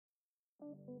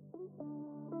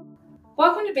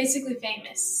Welcome to Basically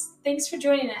Famous. Thanks for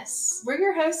joining us. We're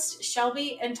your hosts,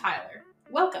 Shelby and Tyler.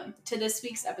 Welcome to this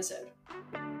week's episode.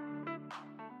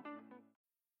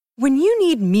 When you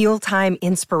need mealtime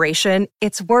inspiration,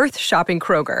 it's worth shopping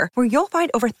Kroger, where you'll find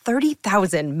over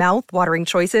 30,000 mouth-watering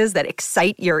choices that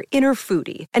excite your inner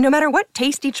foodie. And no matter what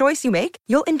tasty choice you make,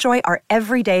 you'll enjoy our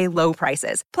everyday low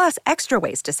prices, plus extra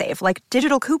ways to save, like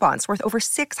digital coupons worth over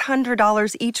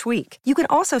 $600 each week. You can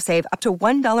also save up to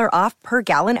 $1 off per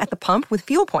gallon at the pump with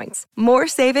fuel points. More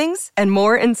savings and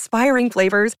more inspiring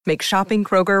flavors make shopping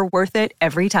Kroger worth it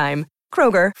every time.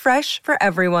 Kroger, fresh for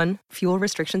everyone. Fuel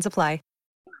restrictions apply.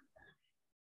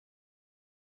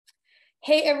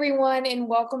 Hey everyone, and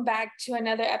welcome back to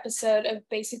another episode of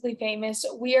Basically Famous.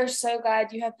 We are so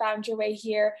glad you have found your way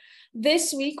here.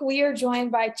 This week, we are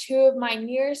joined by two of my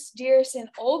nearest, dearest, and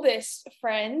oldest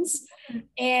friends.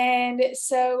 And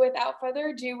so without further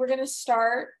ado, we're going to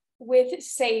start with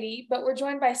Sadie, but we're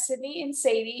joined by Sidney and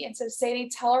Sadie. And so Sadie,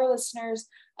 tell our listeners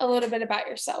a little bit about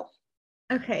yourself.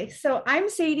 Okay, so I'm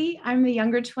Sadie. I'm the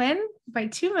younger twin by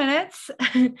 2 minutes.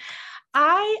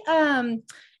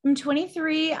 I'm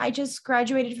 23. I just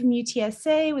graduated from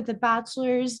UTSA with a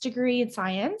bachelor's degree in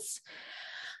science.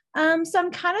 So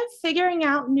I'm kind of figuring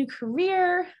out a new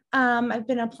career. I've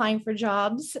been applying for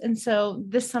jobs. And so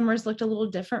this summer's looked a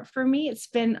little different for me. It's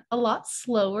been a lot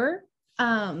slower.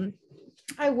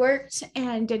 I worked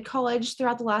and did college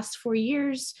throughout the last 4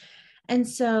 years. And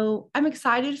so I'm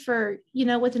excited for,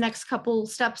 what the next couple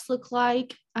steps look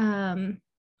like. A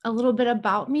little bit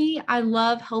about me. I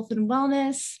love health and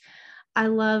wellness. I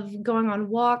love going on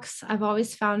walks. I've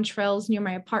always found trails near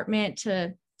my apartment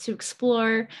to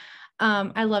explore.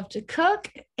 I love to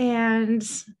cook and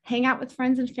hang out with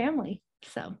friends and family.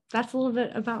 So that's a little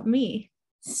bit about me.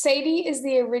 Sadie is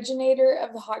the originator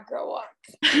of the Hot Girl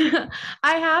Walk.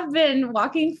 I have been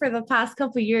walking for the past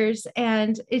couple of years,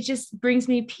 and it just brings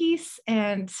me peace,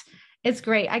 and it's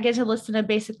great. I get to listen to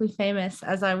Basically Famous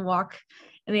as I walk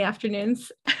in the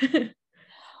afternoons.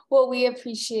 Well, we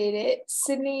appreciate it.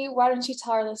 Sidney, why don't you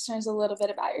tell our listeners a little bit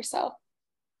about yourself?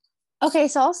 Okay,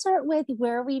 so I'll start with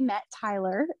where we met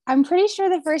Tyler. I'm pretty sure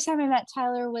the first time I met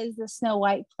Tyler was the Snow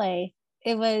White play.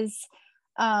 It was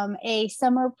a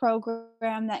summer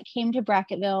program that came to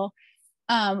Brackettville.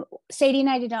 Sadie and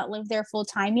I did not live there full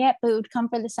time yet, but it would come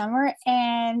for the summer.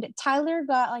 And Tyler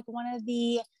got like one of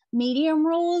the medium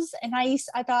roles. And I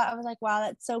was like, wow,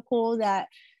 that's so cool that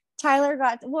Tyler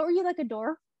got, what were you, like a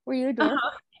dwarf? Were you a dwarf?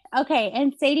 Uh-huh. Okay.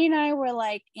 And Sadie and I were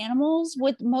like animals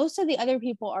with most of the other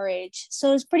people our age.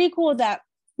 So it's pretty cool that,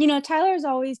 Tyler's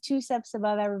always 2 steps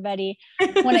above everybody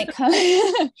when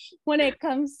it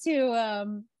comes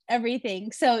to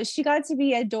everything. So she got to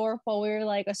be a dwarf while we were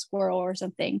like a squirrel or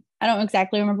something. I don't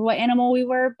exactly remember what animal we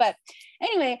were, but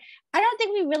anyway, I don't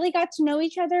think we really got to know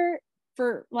each other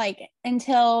for like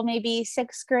until maybe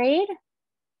 6th grade,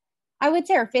 I would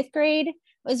say, or 5th grade.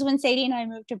 Was when Sadie and I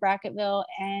moved to Brackettville,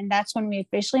 and that's when we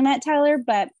officially met Tyler,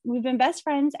 but we've been best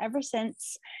friends ever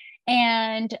since.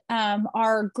 And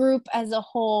our group as a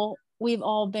whole, we've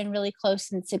all been really close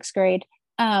since 6th grade.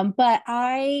 But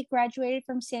I graduated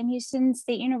from Sam Houston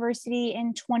State University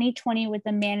in 2020 with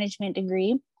a management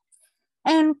degree.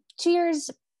 And 2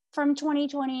 years from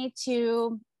 2020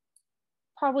 to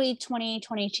probably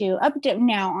 2022, up to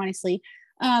now, honestly,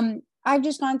 I've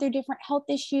just gone through different health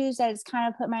issues that has kind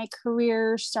of put my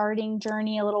career starting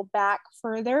journey a little back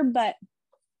further, but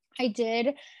I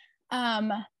did.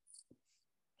 I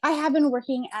have been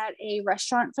working at a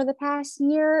restaurant for the past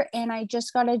year, and I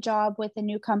just got a job with a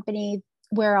new company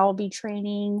where I'll be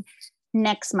training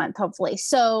next month, hopefully.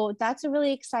 So that's a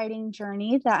really exciting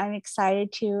journey that I'm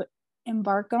excited to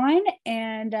embark on.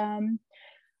 And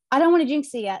I don't want to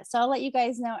jinx it yet, so I'll let you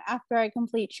guys know after I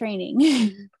complete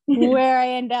training where I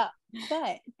end up.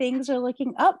 But things are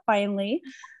looking up finally.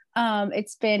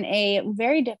 It's been a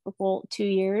very difficult 2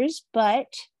 years, but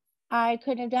I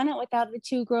couldn't have done it without the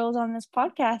 2 girls on this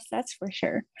podcast, that's for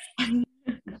sure.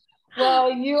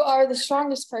 Well, you are the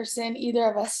strongest person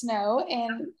either of us know,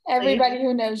 and everybody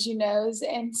who knows you knows.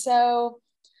 And so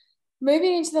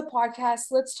moving into the podcast,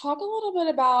 let's talk a little bit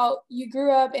about, you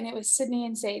grew up and it was Sidney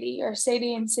and Sadie, or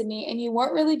Sadie and Sidney, and you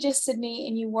weren't really just Sidney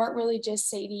and you weren't really just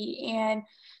Sadie. And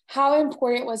how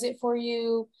important was it for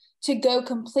you to go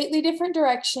completely different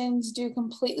directions, do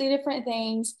completely different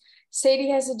things? Sadie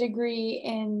has a degree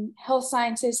in health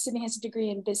sciences, Sidney has a degree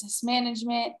in business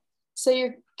management. So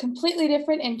you're completely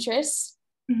different interests.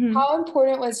 Mm-hmm. How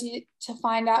important was it to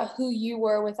find out who you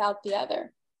were without the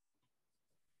other?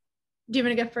 Do you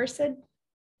want to go first, Sid?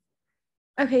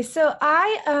 Okay, so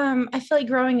I feel like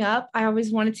growing up, I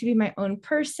always wanted to be my own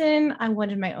person. I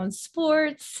wanted my own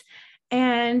sports.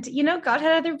 And, God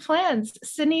had other plans.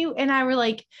 Sydney and I were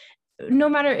like, no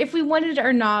matter if we wanted it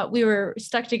or not, we were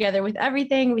stuck together with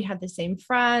everything. We had the same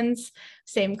friends,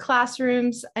 same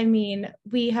classrooms. I mean,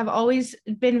 we have always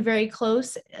been very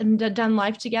close and done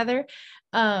life together.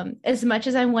 As much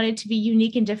as I wanted to be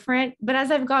unique and different, but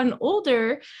as I've gotten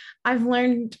older, I've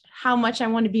learned how much I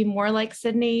want to be more like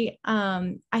Sydney.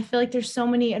 I feel like there's so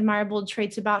many admirable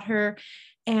traits about her,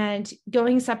 and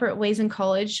going separate ways in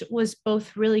college was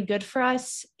both really good for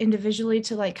us individually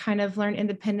to like kind of learn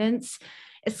independence.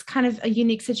 It's kind of a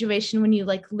unique situation when you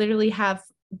like literally have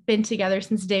been together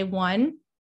since day one.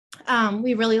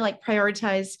 We really like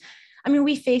prioritize. I mean,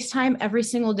 we FaceTime every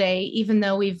single day, even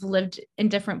though we've lived in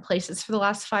different places for the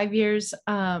last 5 years.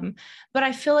 But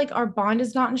I feel like our bond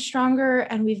has gotten stronger,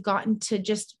 and we've gotten to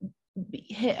just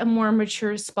hit a more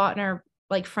mature spot in our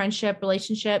like friendship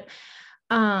relationship.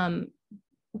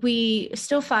 We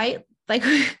still fight, like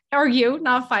argue,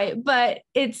 not fight, but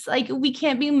it's like we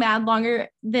can't be mad longer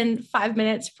than 5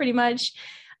 minutes pretty much.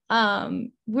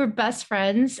 We're best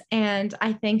friends, and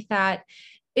I think that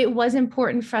it was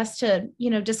important for us to,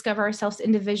 discover ourselves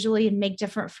individually and make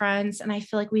different friends. And I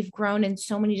feel like we've grown in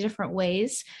so many different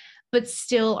ways, but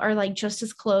still are like just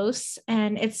as close.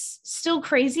 And it's still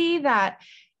crazy that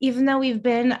even though we've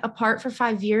been apart for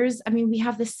 5 years, I mean, we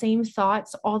have the same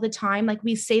thoughts all the time. Like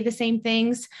we say the same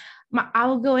things.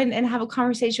 I'll go in and have a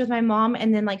conversation with my mom,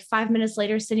 and then like 5 minutes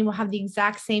later, Sydney will have the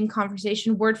exact same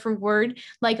conversation word for word.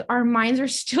 Like our minds are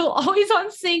still always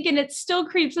on sync, and it still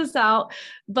creeps us out,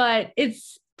 but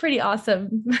it's pretty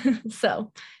awesome.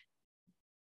 So.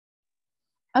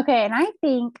 Okay. And I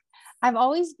think I've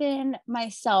always been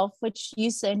myself, which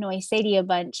used to annoy Sadie a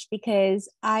bunch because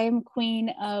I'm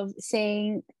queen of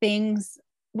saying things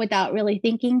without really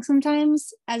thinking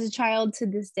sometimes as a child to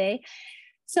this day.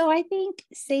 So I think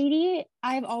Sadie,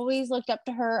 I've always looked up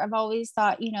to her. I've always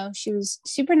thought, she was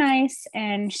super nice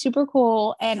and super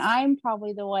cool. And I'm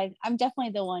definitely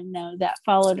the one though that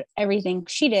followed everything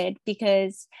she did,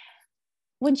 because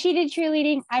when she did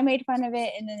cheerleading, I made fun of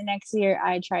it. And then the next year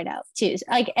I tried out too,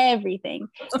 like everything.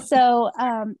 So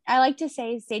I like to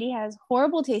say Sadie has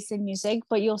horrible taste in music,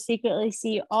 but you'll secretly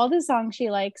see all the songs she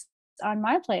likes on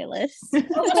my playlist.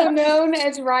 Also known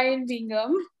as Ryan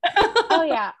Bingham. Oh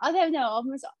yeah. Although no,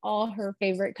 almost all her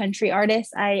favorite country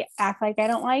artists I act like I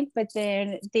don't like, but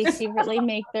then they secretly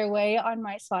make their way on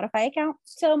my Spotify account.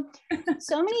 So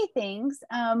many things.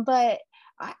 But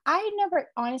I never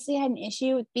honestly had an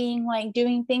issue with being like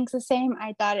doing things the same.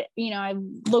 I thought I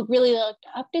really looked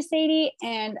up to Sadie,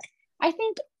 and I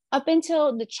think up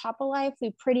until the Chapel life,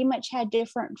 we pretty much had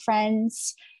different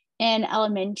friends in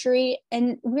elementary,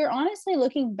 and we're honestly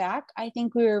looking back, I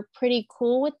think we were pretty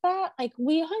cool with that. Like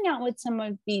we hung out with some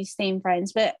of these same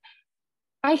friends, but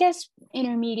I guess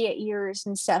intermediate years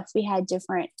and stuff, we had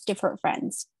different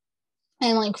friends.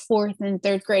 And like 4th and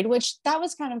 3rd grade, which that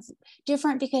was kind of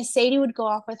different because Sadie would go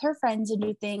off with her friends and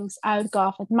do things. I would go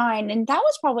off with mine. And that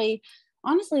was probably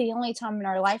honestly the only time in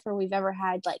our life where we've ever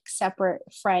had like separate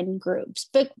friend groups,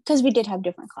 but because we did have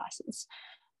different classes.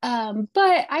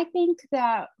 But I think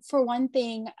that for one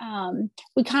thing,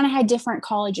 we kind of had different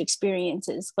college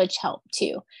experiences, which helped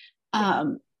too.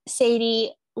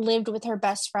 Sadie lived with her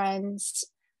best friends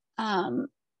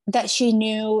that she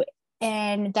knew,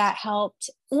 and that helped.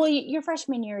 Well, your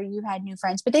freshman year, you had new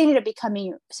friends, but they ended up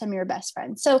becoming some of your best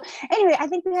friends. So anyway, I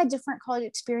think we had different college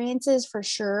experiences for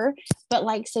sure. But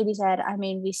like Sadie said, I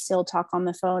mean, we still talk on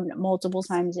the phone multiple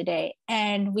times a day,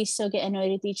 and we still get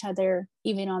annoyed with each other,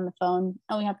 even on the phone,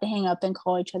 and we have to hang up and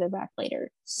call each other back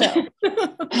later. So,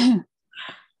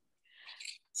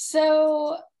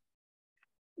 so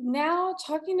now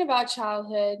talking about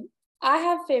childhood, I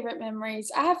have favorite memories.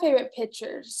 I have favorite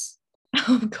pictures.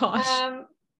 Oh gosh.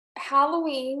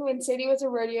 Halloween, when Sadie was a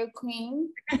rodeo queen,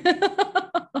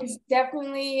 is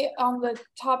definitely on the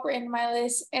top end of my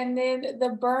list. And then the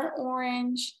burnt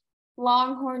orange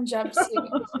Longhorn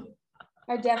jumpsuit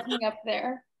are definitely up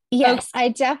there. Yes, I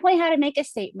definitely had to make a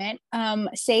statement.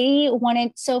 Sadie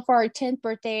wanted, so for our 10th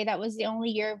birthday, that was the only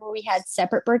year where we had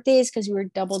separate birthdays because we were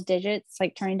double digits,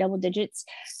 like turning double digits.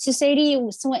 So Sadie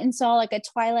went and saw like a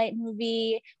Twilight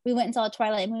movie. We went and saw a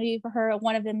Twilight movie for her,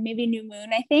 one of them, maybe New Moon,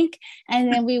 I think.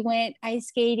 And then we went ice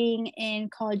skating in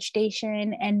College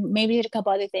Station and maybe did a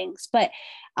couple other things. But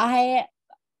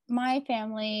my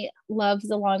family loves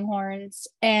the Longhorns,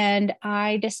 and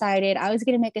I decided I was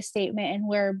going to make a statement and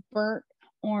wear burnt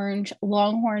orange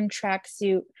Longhorn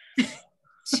tracksuit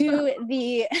to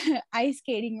the ice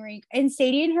skating rink. And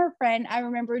Sadie and her friend, I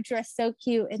remember, dressed so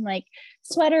cute in like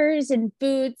sweaters and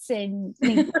boots and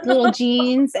little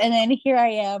jeans. And then here I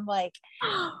am, like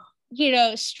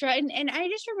strutting. And I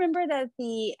just remember that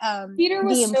Peter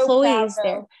was the so proud, employees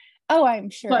there. though. Oh, I'm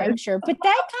sure. But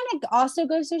that kind of also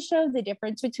goes to show the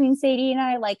difference between Sadie and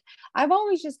I. Like, I've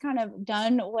always just kind of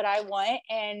done what I want,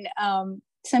 and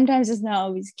sometimes it's not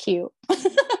always cute.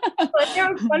 But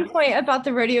there was one point about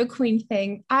the rodeo queen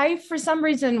thing. I, for some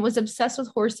reason, was obsessed with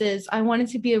horses. I wanted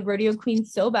to be a rodeo queen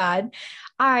so bad.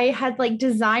 I had like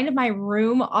designed my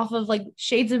room off of like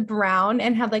shades of brown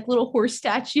and had like little horse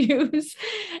statues.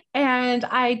 And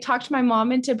I talked my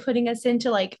mom into putting us into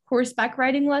like horseback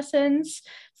riding lessons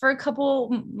for a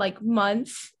couple like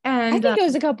months. And I think it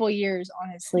was a couple years,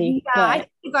 honestly. yeah, I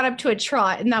got up to a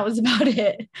trot and that was about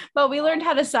it. But we learned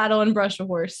how to saddle and brush a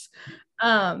horse.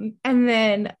 And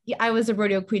then I was a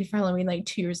rodeo queen for Halloween like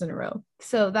 2 years in a row.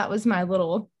 So that was my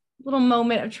little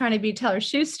moment of trying to be Taylor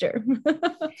Schuster.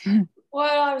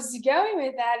 What I was going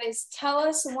with that is, tell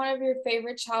us one of your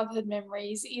favorite childhood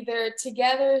memories, either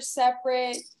together,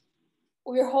 separate,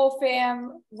 or your whole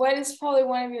fam. What is probably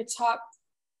one of your top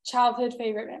childhood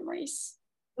favorite memories?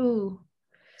 Ooh,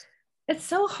 it's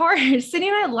so hard. Sydney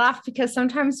and I laugh because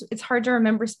sometimes it's hard to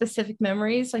remember specific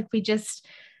memories. Like you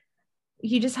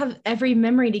just have every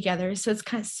memory together. So it's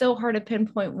kind of so hard to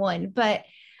pinpoint one. But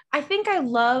I think I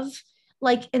love,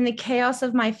 like, in the chaos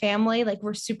of my family, like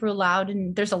we're super loud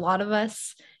and there's a lot of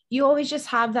us. You always just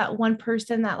have that one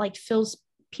person that like feels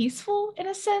peaceful in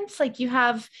a sense. Like you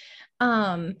have,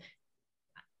 you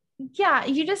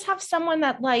just have someone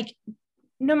that like,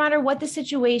 no matter what the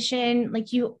situation,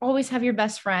 like you always have your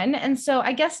best friend. And so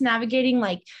I guess navigating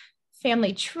like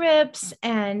family trips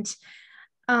and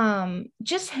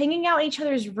just hanging out in each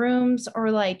other's rooms,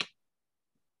 or like,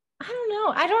 I don't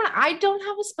know. I don't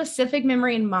have a specific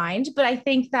memory in mind, but I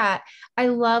think that I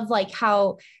love like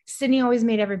how Sydney always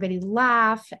made everybody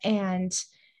laugh, and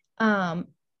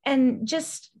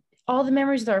just all the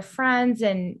memories with our friends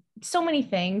and so many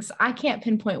things. I can't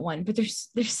pinpoint one, but there's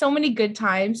so many good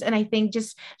times. And I think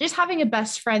just having a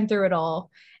best friend through it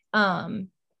all,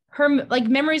 her like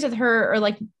memories with her are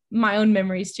like my own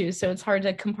memories too. So it's hard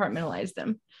to compartmentalize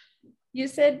them. You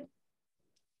said?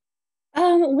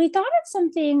 We thought of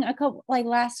something a couple like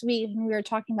last week when we were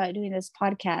talking about doing this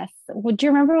podcast. Would you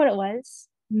remember what it was?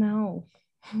 No.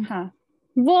 Huh.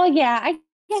 Well, yeah, I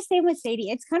guess same with Sadie.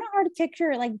 It's kind of hard to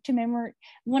picture, like, to remember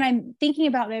when I'm thinking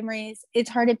about memories. It's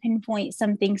hard to pinpoint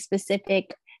something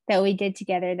specific that we did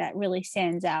together that really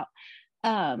stands out.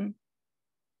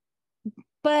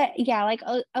 But yeah, like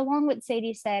along with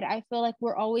Sadie said, I feel like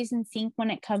we're always in sync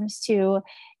when it comes to,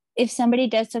 if somebody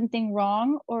does something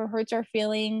wrong or hurts our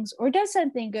feelings or does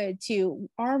something good too,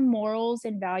 our morals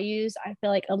and values, I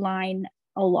feel like, align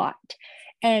a lot.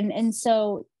 And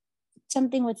so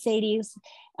something with Sadie is,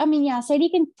 I mean, yeah, Sadie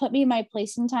can put me in my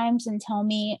place sometimes and tell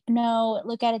me, no,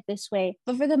 look at it this way.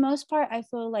 But for the most part, I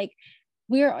feel like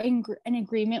we're in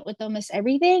agreement with almost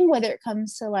everything, whether it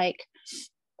comes to like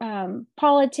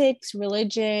politics,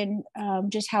 religion,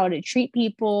 just how to treat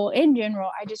people in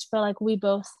general. I just feel like we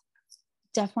both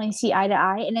definitely see eye to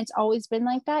eye, and it's always been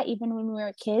like that even when we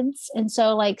were kids. And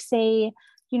so, like, say,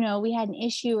 you know, we had an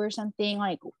issue or something,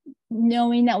 like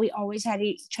knowing that we always had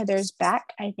each other's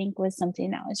back, I think was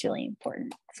something that was really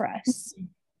important for us.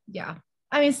 Yeah,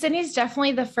 I mean, Sydney's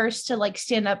definitely the first to like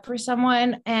stand up for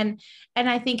someone, and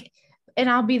I think, and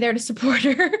I'll be there to support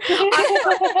her. She's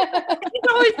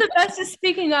always the best at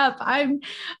speaking up. But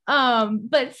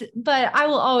I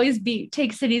will always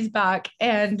take Sydney's back,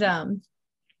 and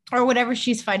or whatever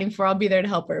she's fighting for, I'll be there to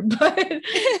help her. But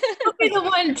I'll be the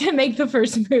one to make the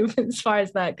first move as far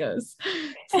as that goes.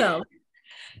 So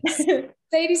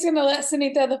Sadie's gonna let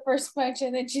Sydney throw the first punch,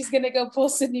 and then she's gonna go pull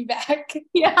Sydney back.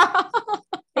 Yeah,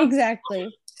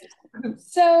 exactly.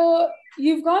 So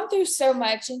you've gone through so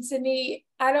much, and Sydney,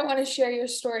 I don't want to share your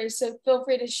story, so feel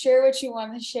free to share what you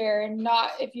want to share and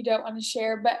not if you don't want to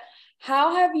share. But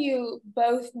how have you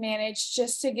both managed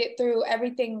just to get through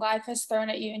everything life has thrown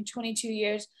at you in 22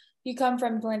 years? You come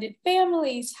from blended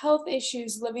families, health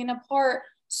issues, living apart.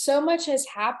 So much has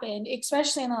happened,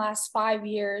 especially in the last 5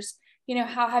 years. You know,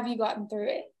 how have you gotten through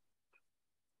it?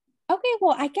 Okay,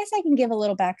 well, I guess I can give a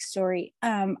little backstory.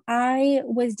 I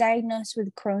was diagnosed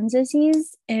with Crohn's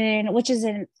disease, which is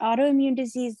an autoimmune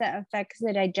disease that affects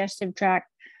the digestive tract,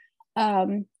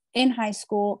 in high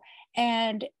school.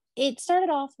 And it started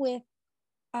off with,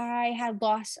 I had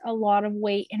lost a lot of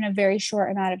weight in a very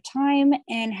short amount of time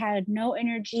and had no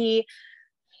energy.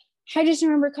 I just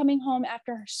remember coming home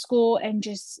after school and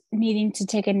just needing to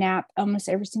take a nap almost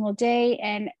every single day.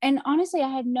 And honestly, I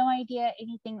had no idea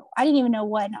anything. I didn't even know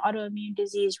what an autoimmune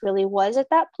disease really was at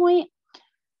that point.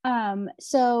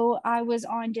 So I was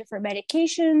on different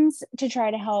medications to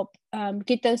try to help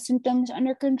get those symptoms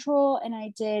under control. And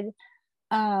I did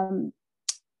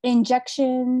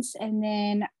injections. And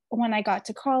then when I got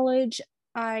to college,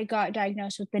 I got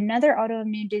diagnosed with another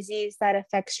autoimmune disease that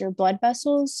affects your blood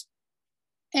vessels.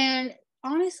 And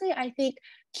honestly, I think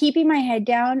keeping my head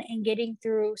down and getting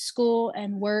through school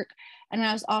and work, and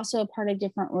I was also a part of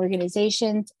different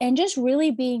organizations, and just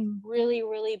really being really,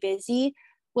 really busy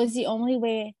was the only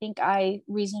way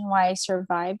reason why I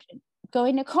survived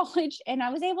going to college. And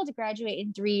I was able to graduate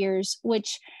in 3 years,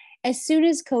 which as soon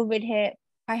as COVID hit,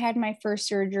 I had my first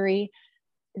surgery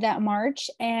that March.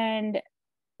 And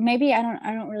maybe I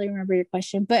don't really remember your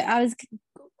question, but I was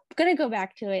gonna go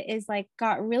back to it, is like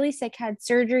got really sick, had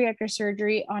surgery after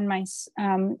surgery on my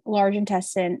large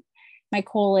intestine, my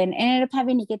colon, and ended up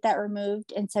having to get that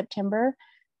removed in September.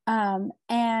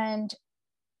 And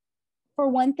for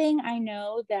one thing, I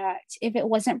know that if it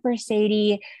wasn't for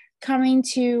Sadie coming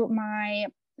to my,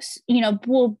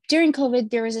 well, during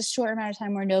COVID, there was a short amount of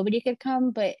time where nobody could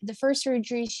come, but the first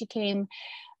surgery she came,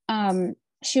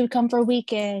 she would come for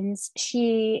weekends.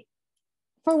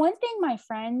 For one thing, my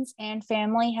friends and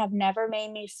family have never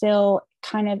made me feel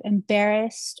kind of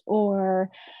embarrassed or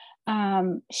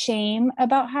shame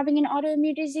about having an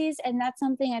autoimmune disease. And that's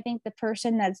something I think the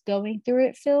person that's going through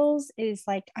it feels, is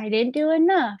like, I didn't do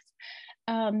enough.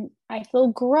 I feel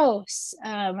gross.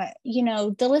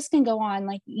 The list can go on.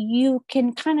 Like, you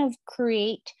can kind of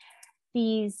create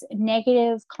these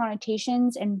negative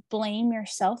connotations and blame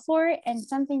yourself for it. And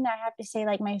something that I have to say,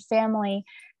 like, my family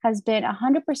has been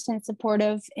 100%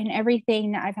 supportive in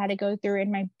everything that I've had to go through,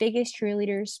 and my biggest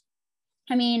cheerleaders.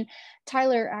 I mean,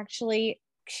 Tyler, actually,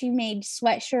 she made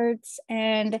sweatshirts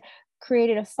and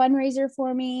created a fundraiser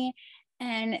for me.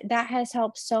 And that has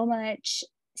helped so much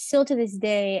still to this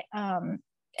day,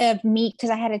 of me, because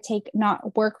I had to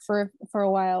not work for a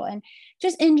while. And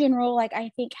just in general, like,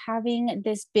 I think having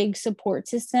this big support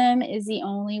system is the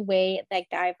only way that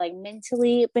I've like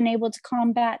mentally been able to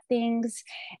combat things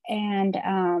and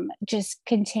just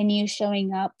continue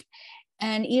showing up.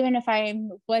 And even if I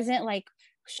wasn't like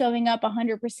showing up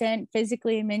 100%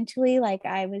 physically and mentally, like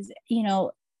I was,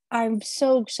 I'm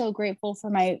so grateful for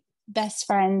my best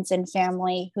friends and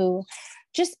family who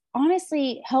just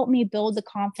honestly helped me build the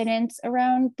confidence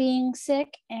around being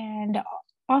sick, and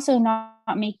also not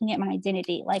making it my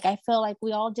identity. Like, I feel like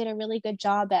we all did a really good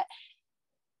job at,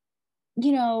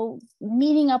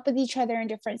 meeting up with each other in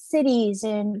different cities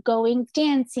and going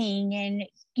dancing and,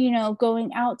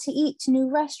 going out to eat to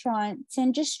new restaurants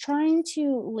and just trying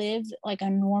to live like a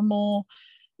normal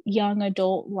young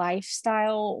adult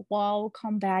lifestyle while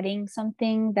combating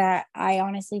something that I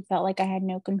honestly felt like I had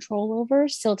no control over,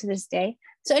 still to this day.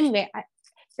 So anyway,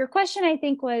 your question, I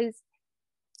think, was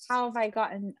how have I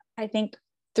gotten, I think,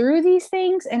 through these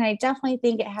things? And I definitely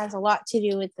think it has a lot to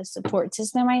do with the support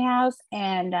system I have,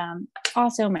 and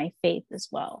also my faith as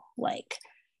well. Like,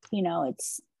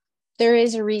 there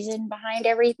is a reason behind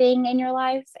everything in your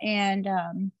life, and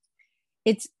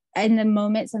it's in the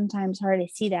moment sometimes hard to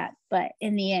see that, but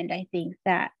in the end, I think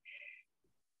that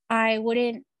I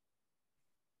wouldn't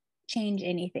change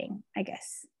anything, I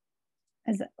guess,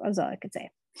 as all I could say.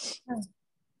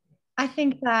 I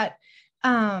think that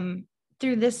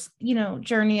through this,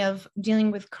 journey of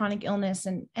dealing with chronic illness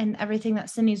and everything that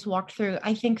Sydney's walked through,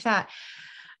 I think that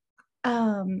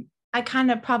I kind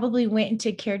of probably went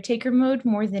into caretaker mode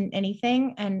more than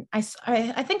anything. And I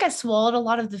think I swallowed a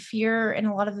lot of the fear and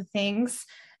a lot of the things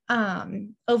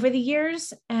over the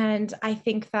years. And I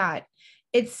think that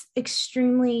it's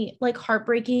extremely like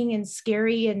heartbreaking and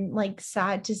scary and like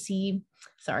sad to see.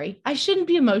 Sorry, I shouldn't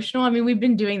be emotional. I mean, we've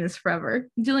been doing this forever,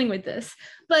 dealing with this,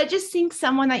 but just seeing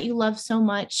someone that you love so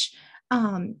much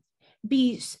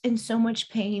be in so much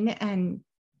pain and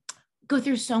go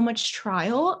through so much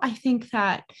trial. I think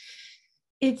that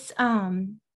it's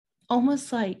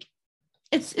almost like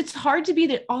it's hard to be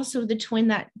the twin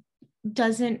that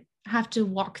doesn't have to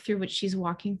walk through what she's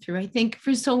walking through. I think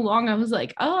for so long I was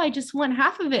like, oh, I just want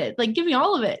half of it. Like, give me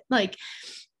all of it. Like,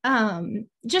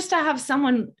 just to have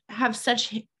someone have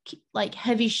such like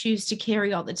heavy shoes to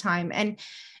carry all the time. And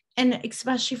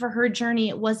especially for her journey,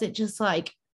 it wasn't just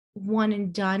like one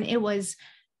and done. It was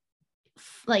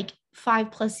like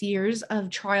 5+ years of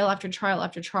trial after trial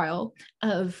after trial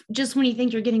of just when you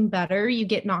think you're getting better, you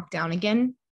get knocked down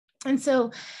again. And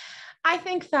so I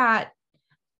think that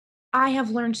I have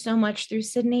learned so much through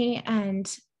Sidney and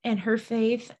her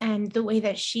faith and the way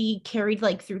that she carried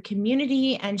like through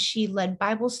community, and she led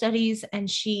Bible studies, and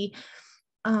she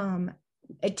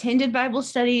attended Bible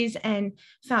studies and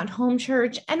found home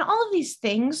church and all of these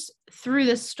things through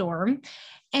the storm.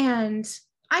 And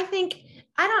I think,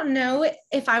 I don't know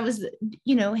if I was,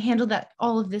 handled that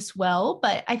all of this well,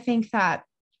 but I think that,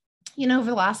 over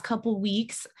the last couple of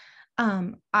weeks,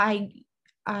 I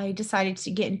decided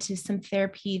to get into some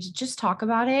therapy to just talk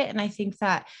about it. And I think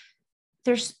that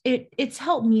it's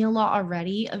helped me a lot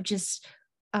already of just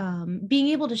being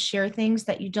able to share things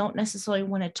that you don't necessarily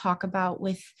want to talk about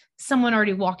with someone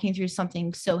already walking through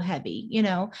something so heavy,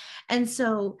 And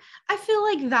so I feel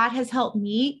like that has helped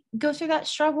me go through that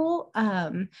struggle.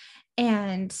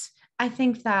 And I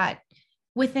think that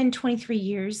within 23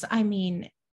 years, I mean,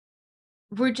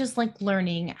 we're just like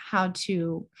learning how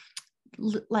to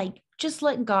like just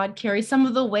let God carry some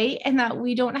of the weight, and that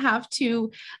we don't have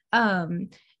to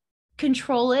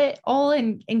control it all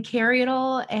and carry it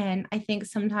all. And I think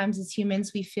sometimes as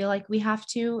humans, we feel like we have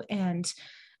to. And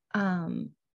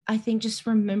I think just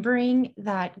remembering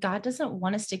that God doesn't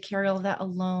want us to carry all that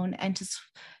alone and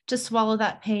to swallow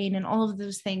that pain and all of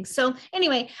those things. So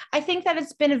anyway, I think that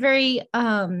it's been a very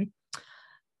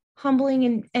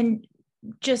humbling and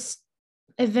just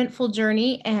eventful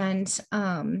journey. And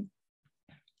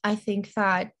I think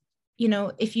that,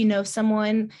 if you know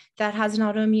someone that has an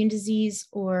autoimmune disease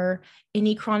or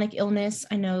any chronic illness,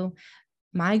 I know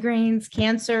migraines,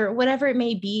 cancer, whatever it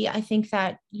may be, I think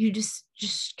that you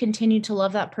just continue to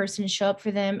love that person, show up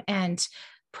for them, and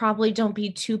probably don't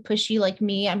be too pushy like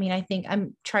me. I mean, I think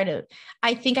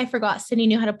I forgot Sydney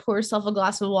knew how to pour herself a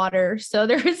glass of water. So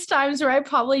there was times where I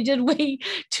probably did way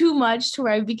too much to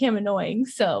where I became annoying.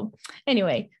 So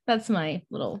anyway, that's my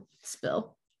little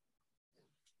spill.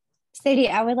 Sadie,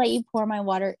 I would let you pour my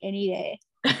water any day.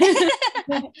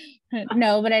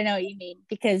 No, but I know what you mean,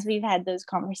 because we've had those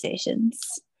conversations.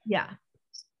 Yeah.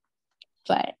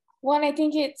 But one, I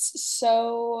think it's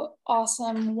so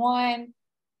awesome. One,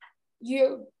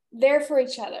 you're there for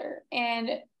each other,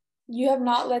 and you have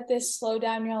not let this slow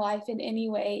down your life in any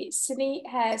way. Sydney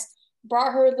has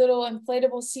brought her little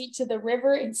inflatable seat to the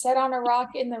river and sat on a rock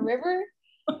in the river.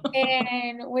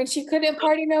 And when she couldn't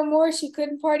party no more,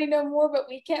 but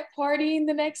we kept partying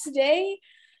the next day.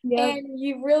 Yep. And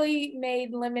you really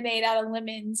made lemonade out of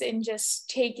lemons and just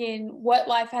taken what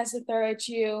life has to throw at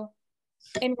you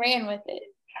and ran with it.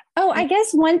 Oh, I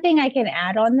guess one thing I can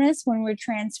add on this when we're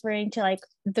transferring to like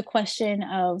the question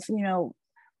of,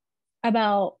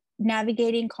 about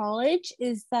navigating college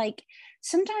is like,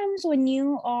 sometimes when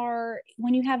you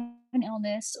have an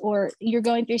illness or you're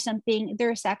going through something,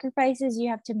 there are sacrifices you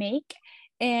have to make,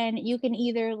 and you can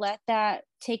either let that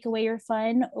take away your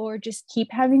fun or just keep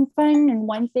having fun. And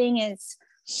one thing is,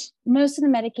 most of the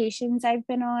medications I've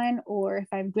been on, or if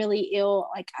I'm really ill,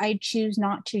 like I choose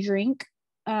not to drink.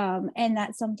 And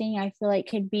that's something I feel like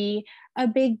could be a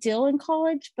big deal in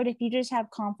college. But if you just have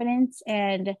confidence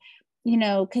and,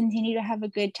 continue to have a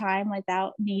good time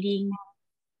without needing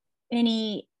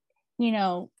any,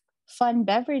 fun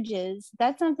beverages,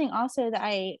 that's something also that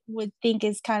I would think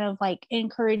is kind of like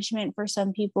encouragement for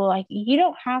some people. Like, you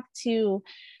don't have to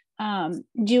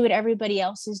do what everybody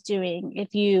else is doing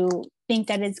if you think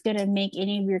that it's going to make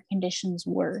any of your conditions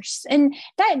worse. And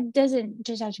that doesn't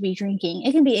just have to be drinking.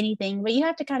 It can be anything, but you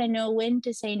have to kind of know when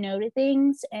to say no to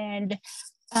things, and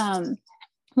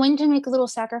when to make little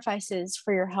sacrifices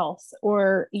for your health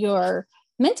or your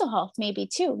mental health, maybe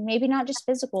too, maybe not just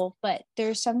physical, but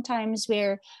there's some times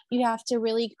where you have to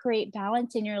really create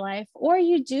balance in your life, or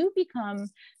you do become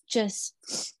just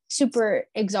super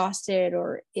exhausted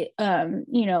or,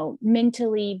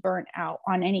 mentally burnt out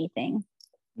on anything.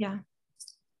 Yeah.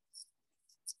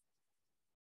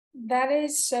 That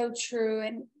is so true.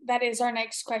 And that is our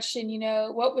next question.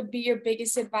 What would be your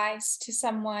biggest advice to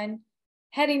someone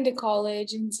heading to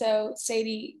college? And so,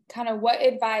 Sadie, kind of what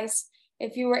advice,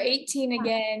 if you were 18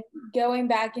 again, going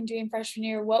back and doing freshman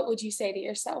year, what would you say to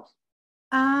yourself?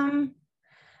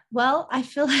 Well, I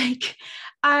feel like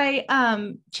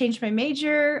I changed my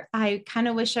major. I kind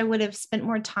of wish I would have spent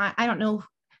more time. I don't know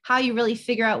how you really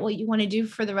figure out what you want to do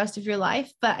for the rest of your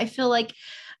life, but I feel like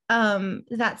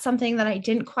that's something that I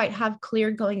didn't quite have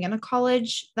clear going into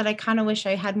college, that I kind of wish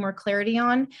I had more clarity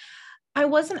on. I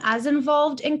wasn't as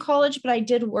involved in college, but I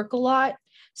did work a lot.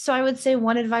 So I would say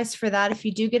one advice for that, if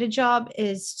you do get a job,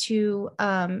 is to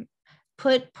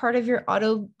put part of your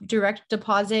auto direct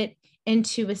deposit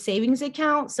into a savings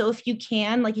account. So if you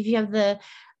can, like if you have the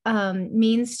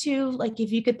means to, like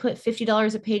if you could put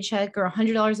 $50 a paycheck or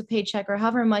 $100 a paycheck or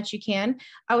however much you can,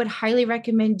 I would highly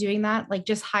recommend doing that. Like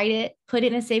just hide it, put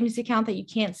it in a savings account that you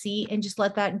can't see, and just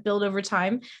let that build over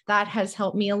time. That has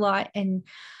helped me a lot. And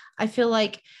I feel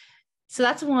like, so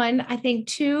that's one. I think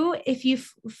two, if you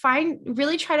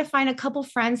really try to find a couple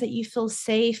friends that you feel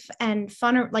safe and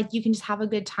fun, or like you can just have a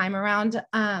good time around.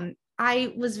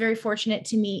 I was very fortunate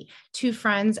to meet two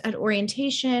friends at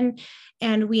orientation,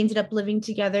 and we ended up living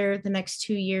together the next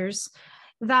 2 years.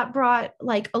 That brought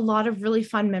like a lot of really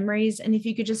fun memories. And if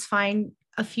you could just find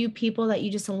a few people that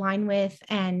you just align with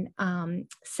and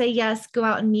say yes, go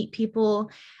out and meet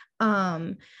people.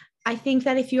 I think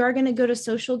that if you are going to go to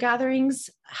social gatherings,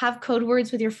 have code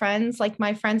words with your friends. Like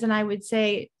my friends and I would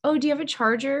say, "Oh, do you have a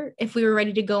charger?" if we were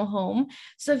ready to go home.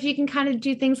 So if you can kind of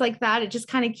do things like that, it just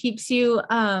kind of keeps you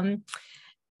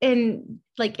in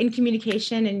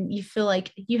communication, and you feel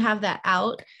like you have that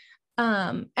out.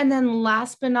 And then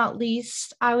last but not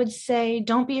least, I would say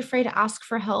don't be afraid to ask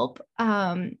for help.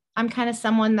 I'm kind of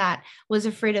someone that was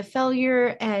afraid of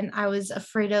failure, and I was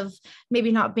afraid of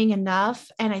maybe not being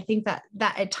enough. And I think that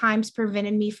at times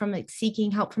prevented me from like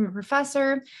seeking help from a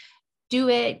professor. Do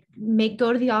it,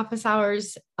 go to the office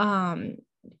hours, and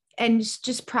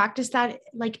just practice that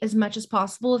like as much as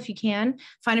possible. If you can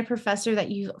find a professor that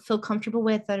you feel comfortable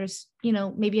with, that is,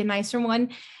 maybe a nicer one,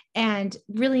 and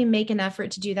really make an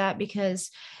effort to do that,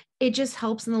 because it just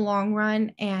helps in the long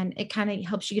run, and it kind of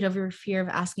helps you get over your fear of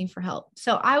asking for help.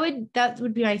 So that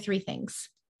would be my 3 things.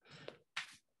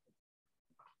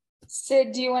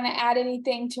 Sid, do you want to add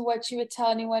anything to what you would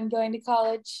tell anyone going to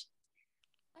college?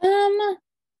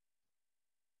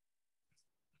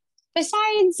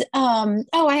 Besides,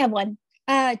 I have one.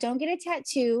 Don't get a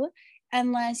tattoo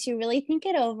unless you really think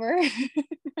it over.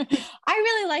 I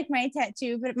really like my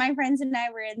tattoo, but my friends and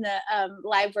I were in the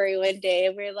library one day,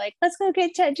 and we were like, let's go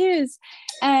get tattoos.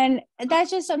 And that's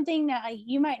just something that like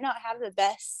you might not have the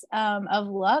best of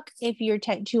luck if your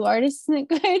tattoo artist isn't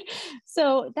good.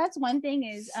 So that's one thing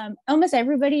is almost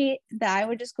everybody that I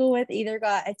went to school with either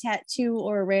got a tattoo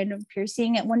or a random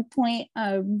piercing at one point.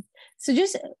 So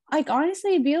just like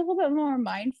honestly be a little bit more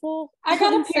mindful. I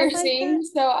got a piercing,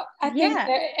 so I think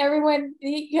that everyone,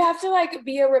 you have to like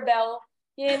be a rebel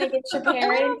against your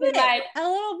parents and like a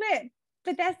little bit.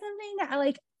 But that's something that I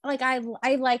like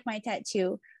I like my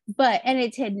tattoo, and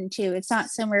it's hidden too. It's not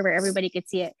somewhere where everybody could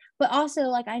see it. But also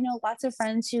like I know lots of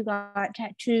friends who got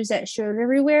tattoos that showed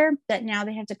everywhere that now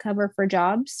they have to cover for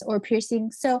jobs or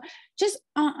piercings. So just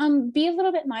be a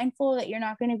little bit mindful that you're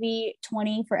not going to be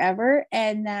 20 forever,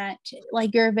 and that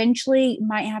like you're eventually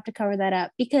might have to cover that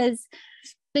up, because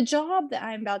the job that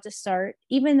I'm about to start,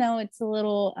 even though it's a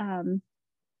little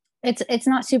it's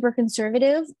not super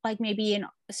conservative like maybe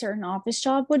a certain office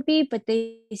job would be, but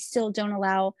they still don't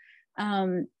allow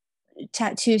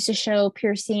tattoos to show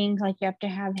piercings. Like you have to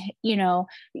have,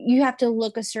 you have to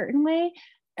look a certain way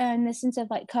in the sense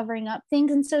of like covering up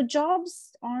things. And so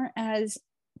jobs aren't as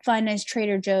fun as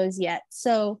Trader Joe's yet.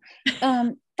 So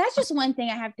that's just one thing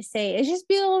I have to say is just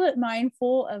be a little bit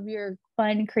mindful of your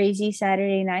fun, crazy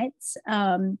Saturday nights,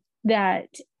 that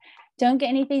don't get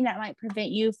anything that might prevent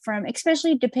you from,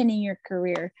 especially depending your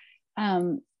career,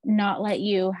 not let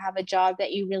you have a job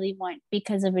that you really want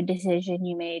because of a decision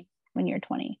you made when you're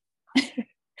 20.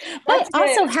 But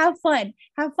also have fun,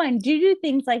 do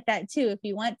things like that too if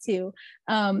you want to,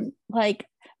 like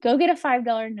go get a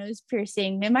 $5 nose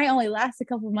piercing. It might only last a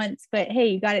couple months, but hey,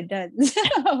 you got it done.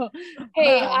 So,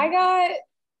 hey, I got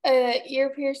a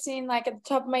ear piercing like at the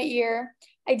top of my ear.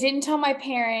 I didn't tell my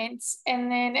parents,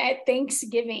 and then at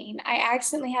Thanksgiving I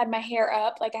accidentally had my hair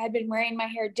up, like I had been wearing my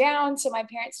hair down so my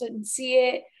parents didn't see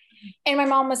it, and my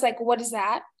mom was like, "What is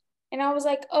that?" And I was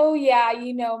like, "Oh yeah,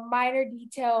 minor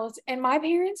details." And my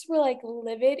parents were like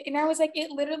livid, and I was like,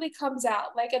 "It literally comes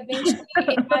out, like eventually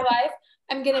in my life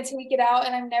I'm gonna take it out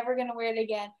and I'm never gonna wear it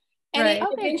again." And it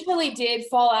eventually did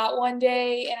fall out one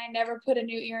day, and I never put a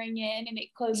new earring in, and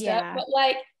it closed up. But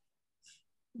like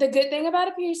the good thing about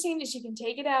a piercing is you can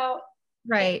take it out,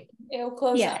 right? It'll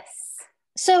close up.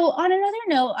 So on another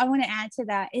note, I want to add to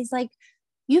that is like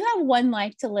you have one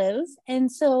life to live. And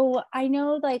so I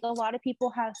know like a lot of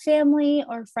people have family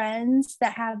or friends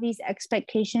that have these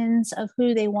expectations of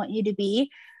who they want you to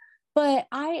be. But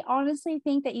I honestly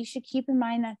think that you should keep in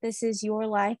mind that this is your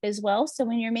life as well. So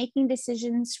when you're making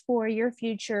decisions for your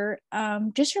future,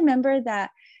 just remember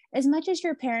that as much as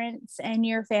your parents and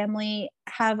your family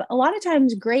have a lot of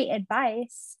times great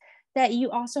advice, that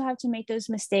you also have to make those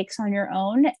mistakes on your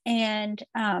own, and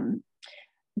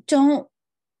don't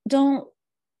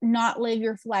not live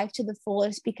your life to the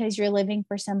fullest because you're living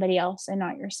for somebody else and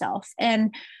not yourself.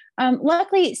 And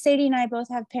luckily, Sadie and I both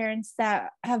have parents that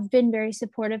have been very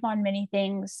supportive on many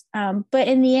things. But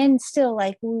in the end, still,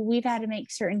 like we've had to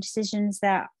make certain decisions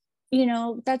that,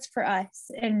 that's for us.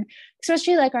 And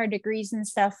especially like our degrees and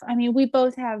stuff. I mean, we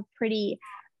both have pretty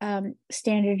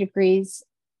standard degrees,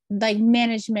 like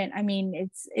management. I mean,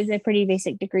 it's a pretty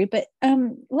basic degree, but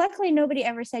luckily nobody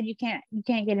ever said you can't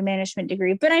get a management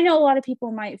degree. But I know a lot of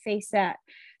people might face that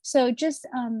So just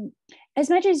as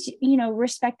much as,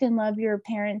 respect and love your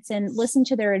parents and listen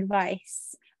to their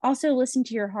advice, also listen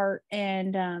to your heart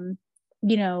and,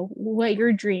 what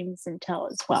your dreams entail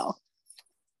as well.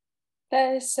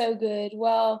 That is so good.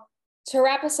 Well, to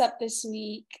wrap us up this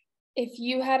week, if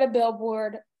you had a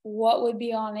billboard, what would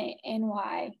be on it and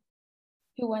why?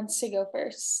 Who wants to go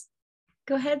first?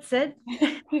 Go ahead, Sid.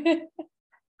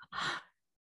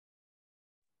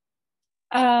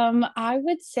 I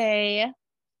would say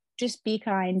just be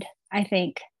kind, I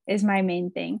think, is my main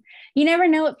thing. You never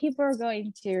know what people are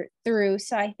going through.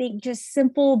 So I think just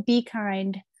simple be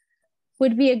kind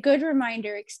would be a good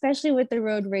reminder, especially with the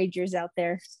road ragers out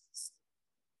there.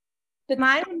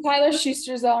 Tyler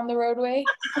Schuster's on the roadway.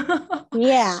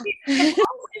 Yeah.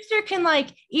 Sister can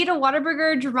eat a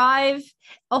Whataburger, drive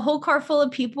a whole car full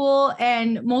of people,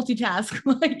 and multitask.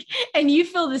 And you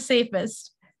feel the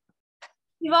safest.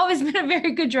 You've always been a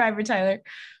very good driver, Tyler.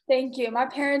 Thank you. My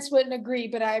parents wouldn't agree,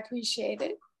 but I appreciate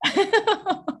it.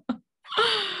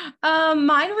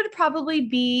 Mine would probably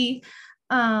be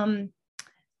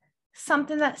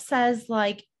something that says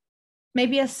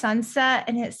maybe a sunset,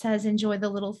 and it says enjoy the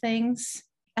little things.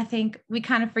 I think we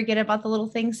kind of forget about the little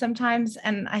things sometimes.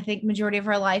 And I think majority of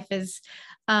our life is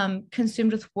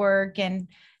consumed with work, and,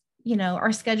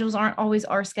 our schedules aren't always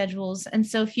our schedules. And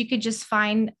so if you could just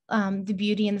find the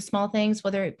beauty in the small things,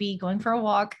 whether it be going for a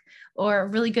walk or a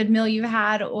really good meal you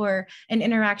had or an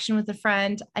interaction with a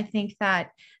friend, I think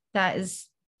that is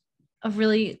a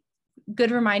really good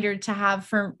reminder to have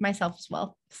for myself as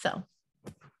well. So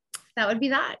that would be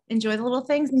that. Enjoy the little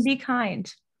things and be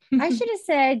kind. I should have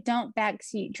said don't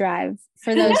backseat drive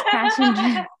for those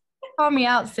passengers. Call me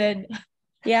out, Sid.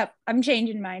 Yep, I'm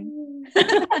changing mine.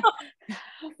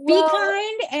 Be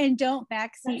kind and don't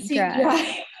backseat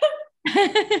drive.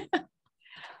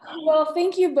 Well,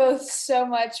 thank you both so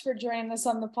much for joining us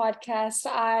on the podcast.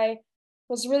 I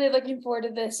was really looking forward to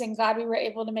this and glad we were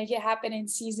able to make it happen in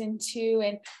season 2,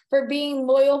 and for being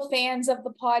loyal fans of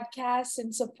the podcast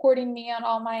and supporting me on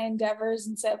all my endeavors.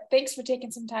 And so thanks for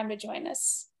taking some time to join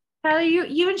us. Tyler,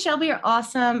 you and Shelby are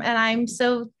awesome. And I'm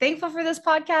so thankful for this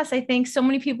podcast. I think so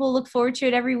many people look forward to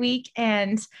it every week,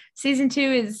 and season 2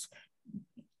 is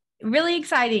really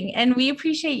exciting. And we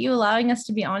appreciate you allowing us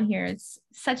to be on here. It's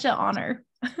such an honor.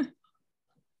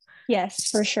 Yes,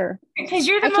 for sure. Because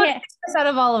you're the most famous out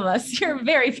of all of us. You're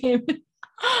very famous.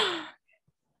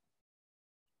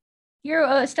 You're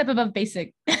a step above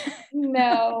basic.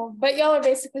 No, but y'all are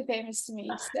basically famous to me.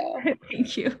 So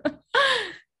thank you.